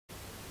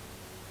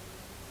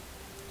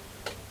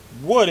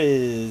What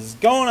is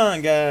going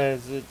on,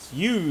 guys? It's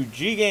UG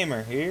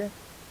Gamer here.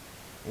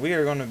 We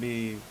are going to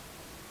be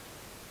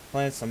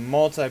playing some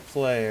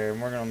multiplayer,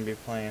 and we're going to be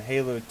playing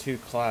Halo 2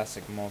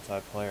 Classic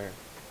multiplayer.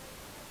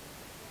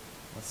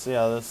 Let's see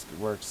how this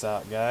works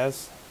out,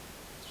 guys.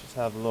 Let's just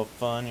have a little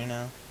fun, you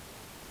know.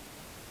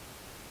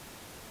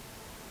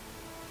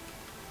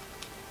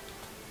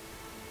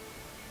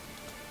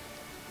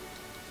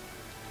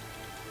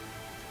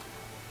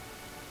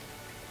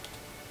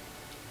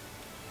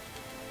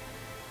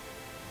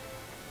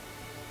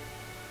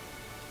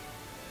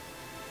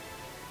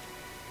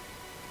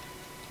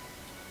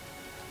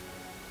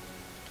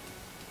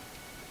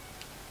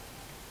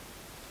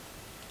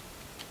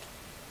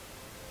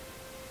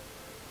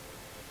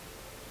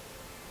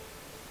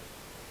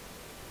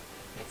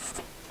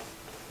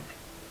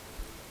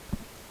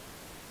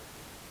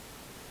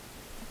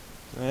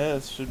 Yeah,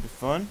 this should be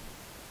fun.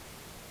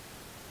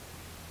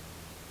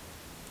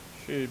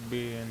 Should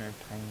be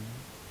entertaining.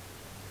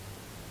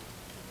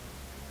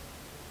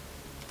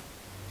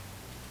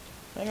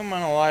 I think I'm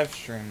gonna live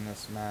stream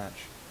this match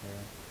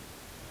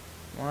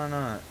here. Why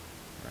not?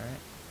 Right?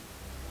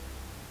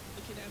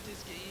 Looking at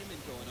this game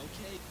and going,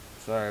 okay.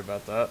 Sorry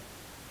about that.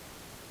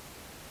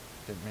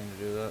 Didn't mean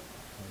to do that.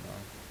 Hold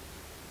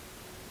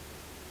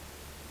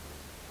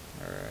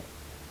on. Alright.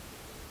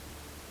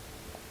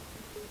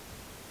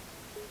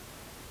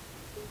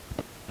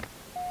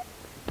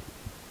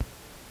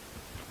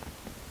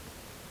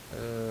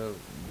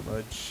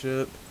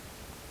 Ball-Midship.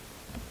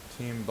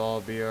 Team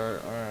Ball BR.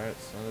 Alright,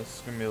 so this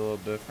is gonna be a little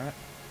different.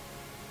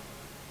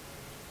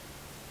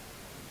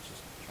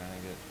 Just trying to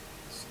get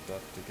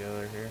stuff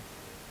together here.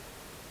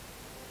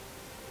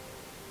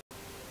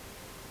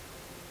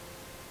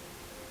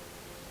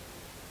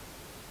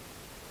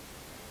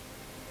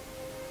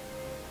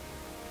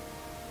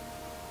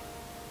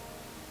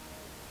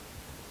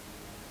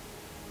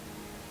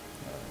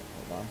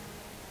 Hold on.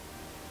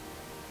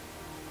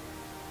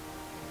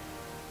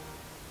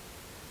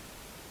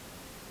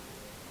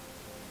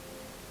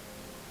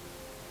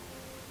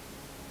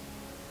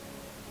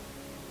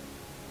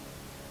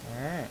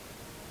 Alright.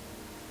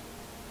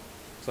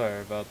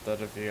 Sorry about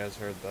that if you guys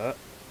heard that.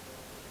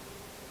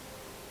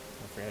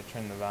 I forgot to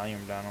turn the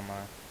volume down on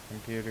my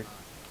computer.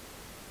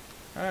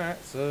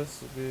 Alright, so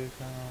this will be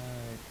kind of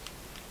like...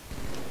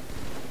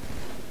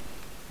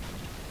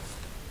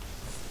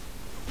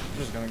 I'm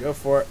just gonna go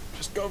for it.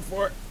 Just go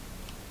for it.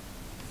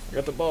 I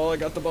got the ball, I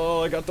got the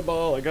ball, I got the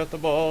ball, I got the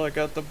ball, I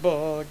got the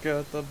ball, I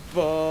got the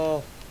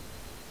ball.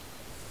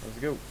 Let's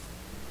go.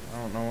 I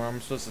don't know where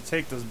I'm supposed to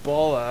take this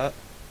ball at.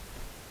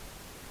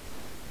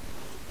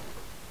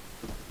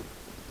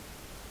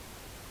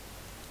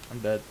 I'm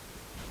dead.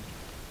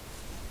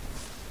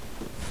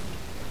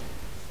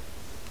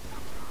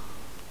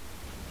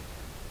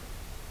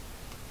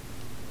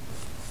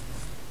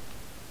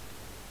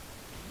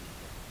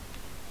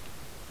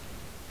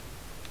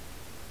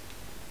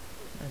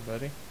 Hey,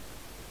 buddy.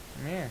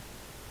 Come here.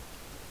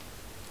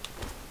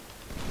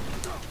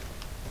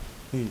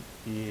 Yeah.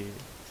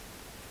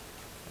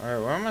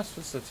 Alright, where am I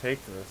supposed to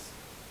take this?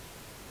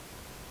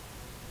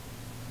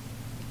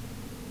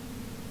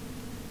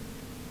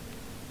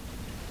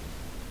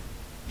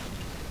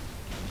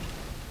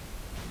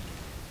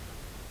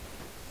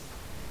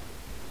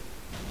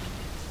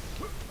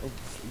 Oh,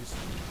 jeez.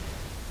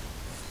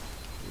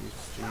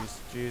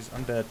 Jeez,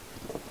 I'm dead.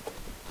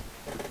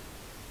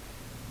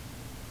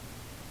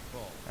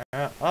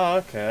 Oh,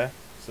 okay.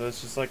 So it's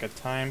just like a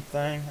time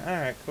thing?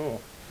 Alright,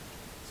 cool.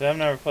 See, I've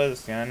never played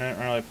this game. I didn't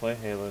really play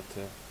Halo 2.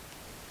 So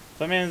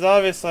that means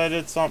obviously I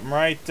did something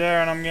right there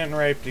and I'm getting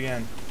raped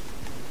again.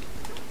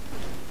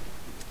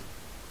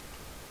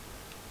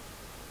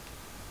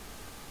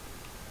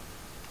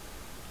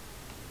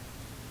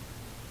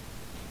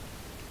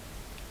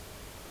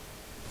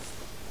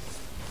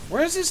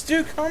 Where's this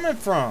dude coming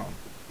from?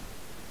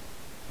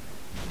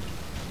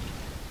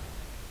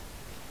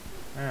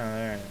 Oh,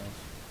 there he is.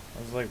 I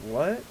was like,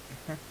 what?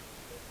 I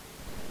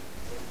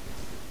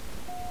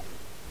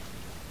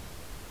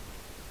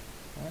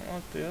don't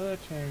want the other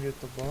team to get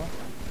the ball.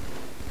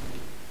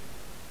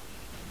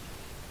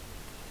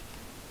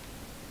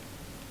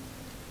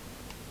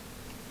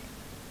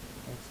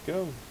 Let's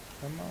go.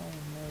 Come on,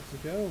 let's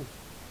go.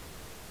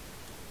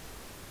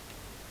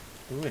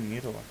 Ooh, a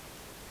needle.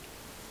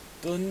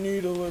 The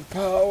needle of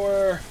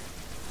power.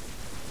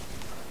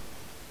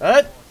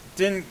 That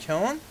didn't kill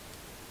him?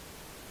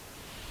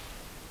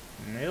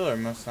 Needler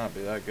must not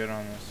be that good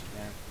on this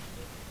game.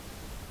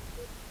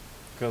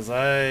 Because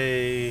I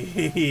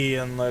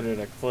unloaded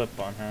a clip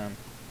on him.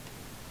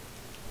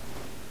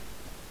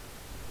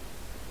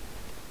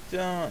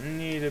 Don't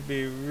need to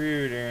be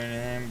rude or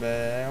anything, but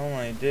I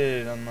only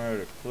did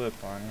unload a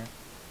clip on you.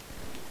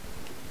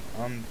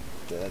 I'm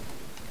dead.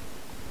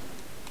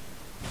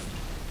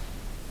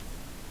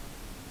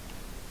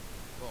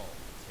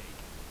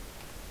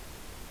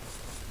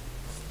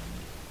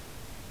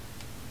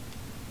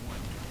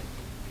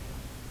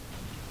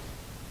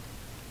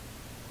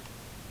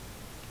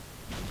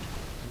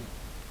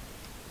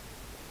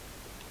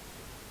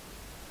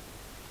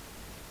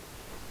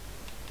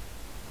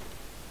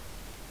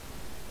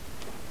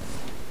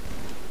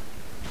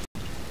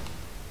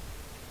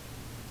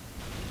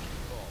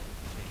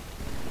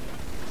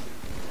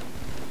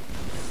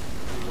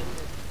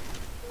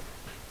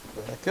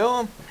 Did I kill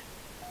him?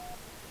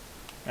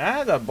 I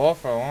had that ball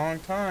for a long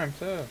time,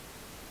 too.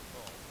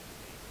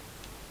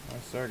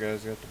 Nice, sir,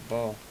 guys, got the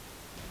ball.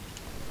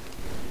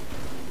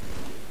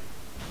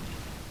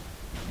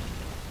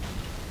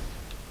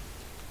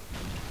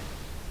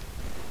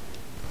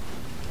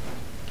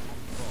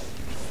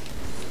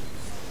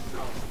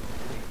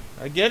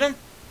 I get him?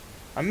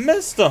 I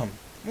missed him!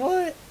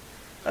 What?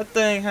 That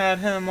thing had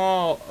him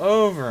all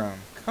over him.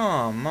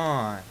 Come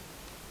on.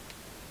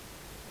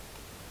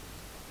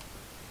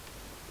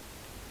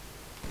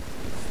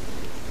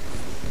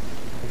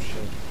 Oh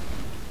shit.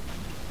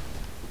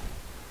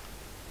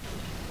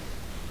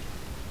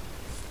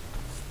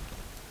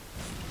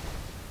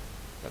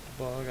 Got the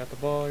ball, got the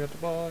ball, got the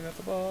ball, got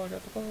the ball,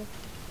 got the ball.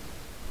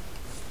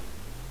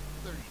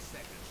 30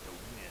 seconds to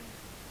win.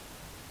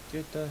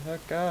 Get the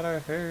heck out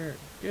of here.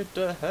 Get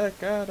the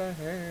heck out of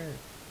here.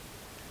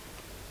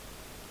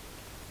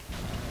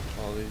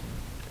 All these.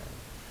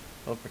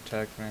 He'll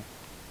protect me.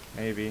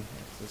 Maybe.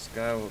 If this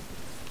guy will.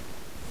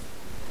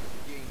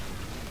 Game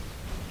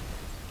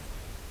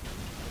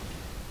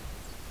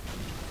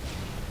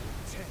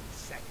 10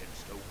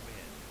 seconds to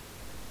win.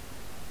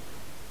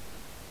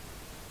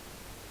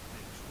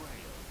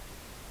 Betrayal.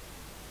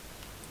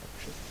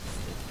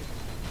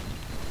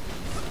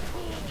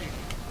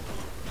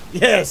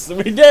 Yes,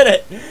 we did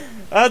it!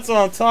 That's what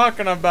I'm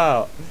talking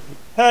about.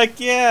 Heck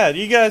yeah!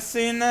 You guys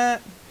seen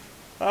that?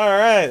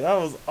 Alright, that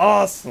was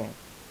awesome.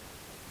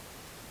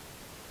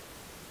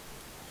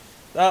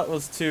 That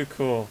was too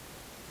cool.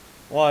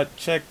 Well,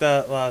 check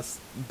that last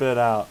bit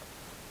out.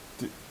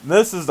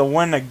 This is to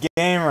win the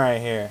game right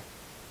here.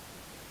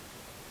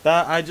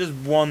 That I just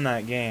won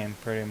that game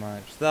pretty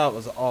much. That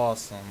was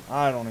awesome.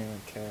 I don't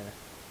even care.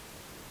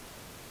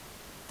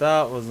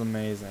 That was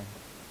amazing.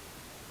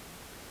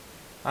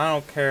 I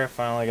don't care if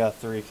I only got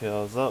 3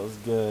 kills. That was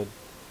good.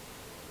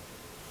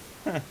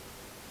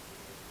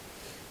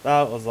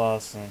 That was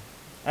awesome.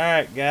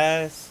 Alright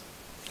guys.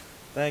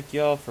 Thank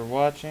y'all for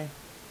watching.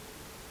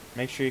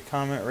 Make sure you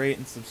comment, rate,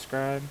 and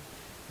subscribe.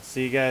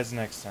 See you guys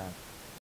next time.